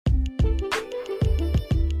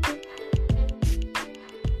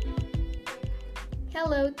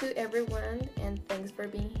Hello to everyone and thanks for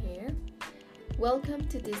being here. Welcome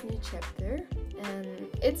to this new chapter and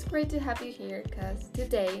it's great to have you here because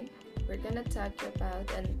today we're gonna talk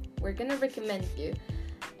about and we're gonna recommend you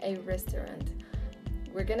a restaurant.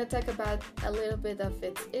 We're gonna talk about a little bit of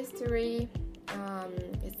its history,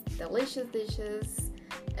 its delicious dishes,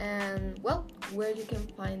 and where you can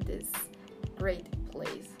find this great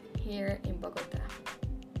place here in Bogota.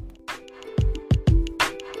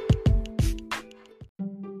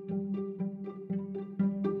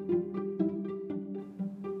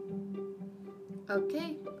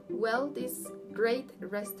 Okay, this great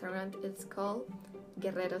restaurant is called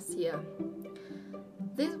Guerrero Sia.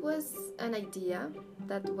 This was an idea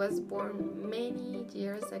that was born many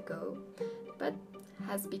years ago, but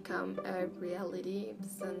has become a reality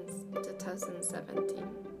since 2017.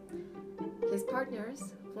 His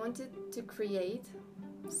partners wanted to create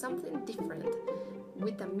something different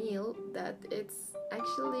with a meal that it's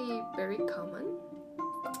actually very common,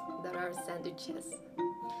 that are sandwiches.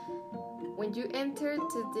 When you enter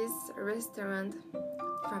to this restaurant,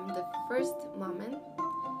 from the first moment,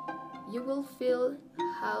 you will feel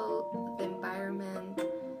how the environment,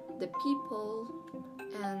 the people,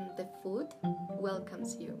 and the food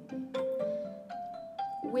welcomes you.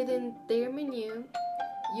 Within their menu,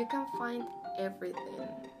 you can find everything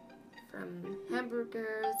from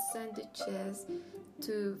hamburgers, sandwiches,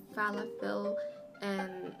 to falafel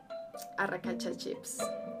and arracacha chips.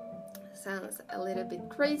 Sounds a little bit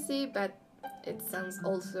crazy, but it sounds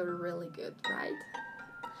also really good, right?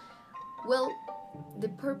 The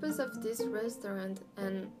purpose of this restaurant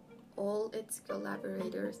and all its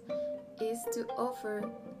collaborators is to offer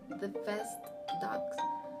the best dogs,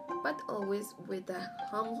 but always with a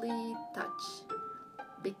homely touch.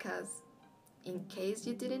 Because, in case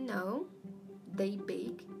you didn't know, they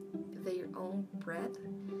bake their own bread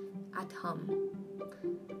at home.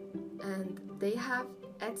 And they have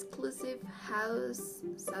exclusive house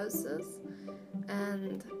sauces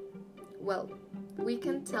and we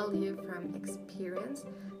can tell you from experience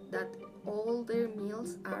that all their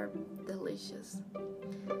meals are delicious.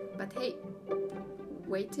 But hey,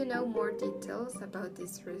 wait to know more details about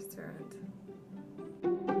this restaurant.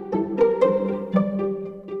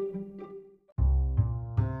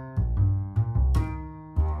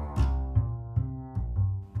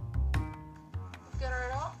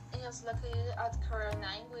 Guerrero is located at Corral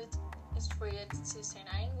 9 with Street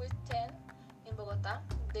 69 with 10 in Bogota.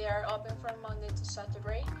 They are open from Monday to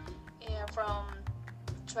Saturday from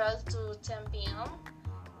 12 to 10 p.m.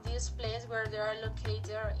 This place where they are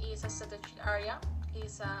located is a strategic area.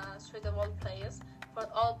 It's a suitable place for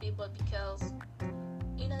all people because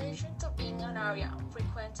in addition to being an area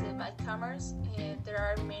frequented by commerce, there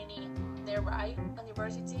are many nearby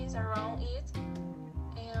universities around it,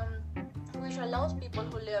 which allows people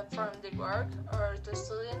who live from the work or to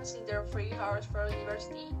students in their free hours for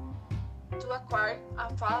university to acquire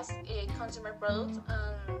a fast consumer product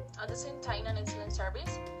and at the same time an excellent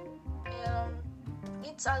service.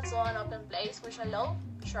 It's also an open place which allows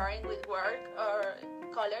sharing with work or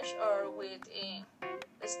college or with a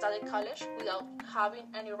study college without having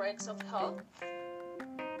any risks of health.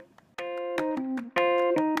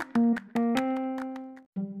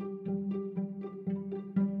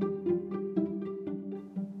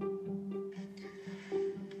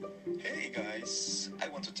 Hey guys, I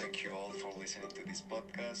want to thank you all for listening to this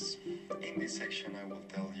podcast. In this section, I will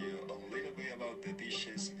tell you a little bit about the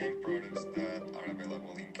dishes and products that are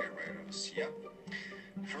available in Guerrero Sia.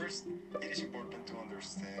 First, it is important to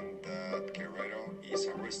understand that Guerrero is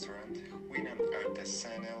a restaurant with an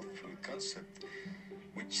artisanal food concept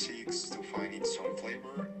which seeks to find its own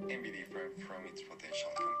flavor and be different from its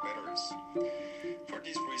potential competitors. For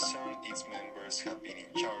this reason, its members have been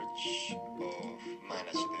in charge of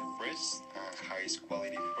managing the fresh and highest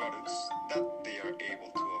quality products that they are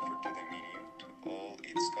able to offer to the menu to all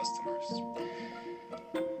its customers.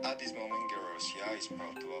 At this moment, Guerrero Sia is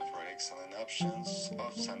proud to offer excellent options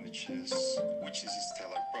of sandwiches, which is a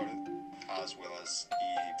stellar product, as well as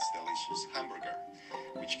its delicious hamburger,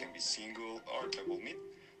 which can be single or double meat,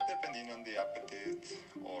 depending on the appetite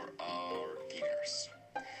or our dinners.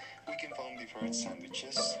 We can find different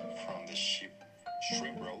sandwiches from the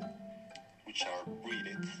shrimp roll, which are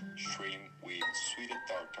breaded shrimp with sweet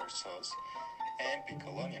tartar sauce and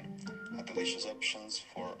pickled onion, a delicious options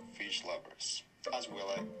for fish lovers, as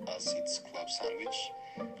well as its club sandwich,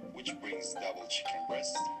 which brings double chicken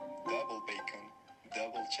breast, double bacon,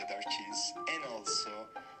 double cheddar cheese, and also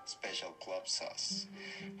special club sauce,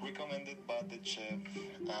 recommended by the chef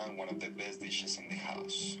and one of the best dishes in the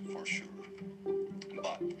house, for sure.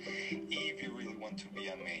 But if you really want to be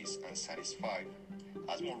amazed and satisfied,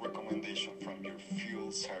 As more recommendation from your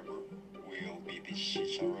fuel server will be the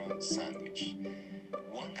chicharron sandwich.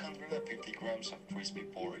 150 grams of crispy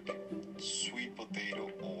pork, sweet potato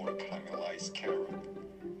or caramelized carrot,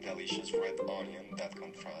 delicious red onion that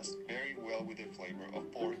contrasts very well with the flavor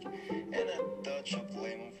of pork, and a touch of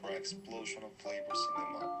lemon for an explosion of flavors in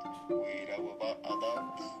the mouth. Without a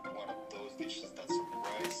doubt, one of those dishes that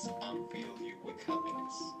surprise and fill you with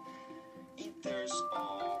happiness. In terms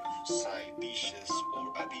of side dishes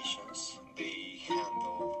or additions, they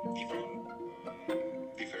handle different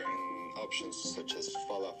options such as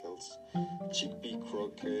falafels, chickpea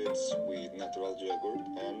croquettes with natural yogurt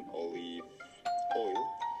and olive oil.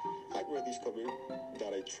 A great discovery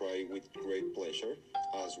that I try with great pleasure,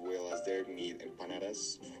 as well as their meat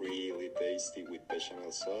empanadas, really tasty with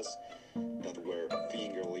bechamel sauce that were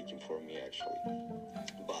finger licking for me actually.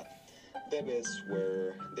 But the best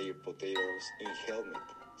were their potatoes in helmet.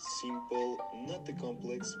 Simple, not too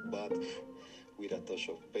complex, but with a touch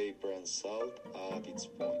of pepper and salt at its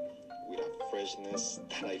point, with a freshness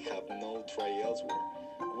that I have not tried elsewhere.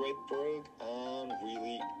 Great product and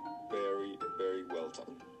really very well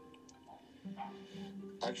done.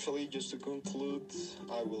 Actually, just to conclude,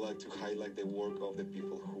 I would like to highlight the work of the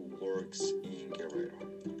people who works in Guerrero.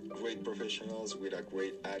 Great professionals with a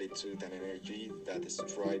great attitude and energy that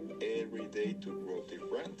strive every day to grow their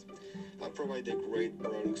brand and provide the great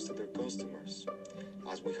products to their customers.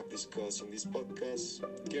 As we have discussed in this podcast,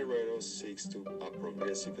 Guerrero seeks to a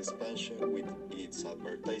progressive expansion with its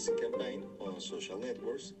advertising campaign on social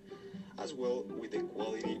networks, as well with the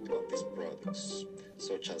quality of these products,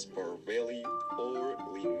 such as Pork Belly or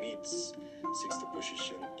Lean Meats, seeks to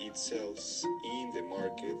position itself in the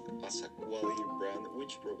market as a quality brand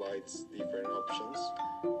which provides different options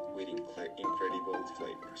with incredible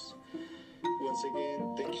flavors. Once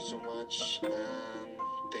again, thank you so much, and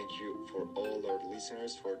thank you for all our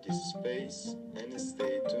listeners for this space, and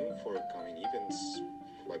stay tuned for coming events.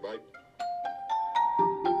 Bye bye.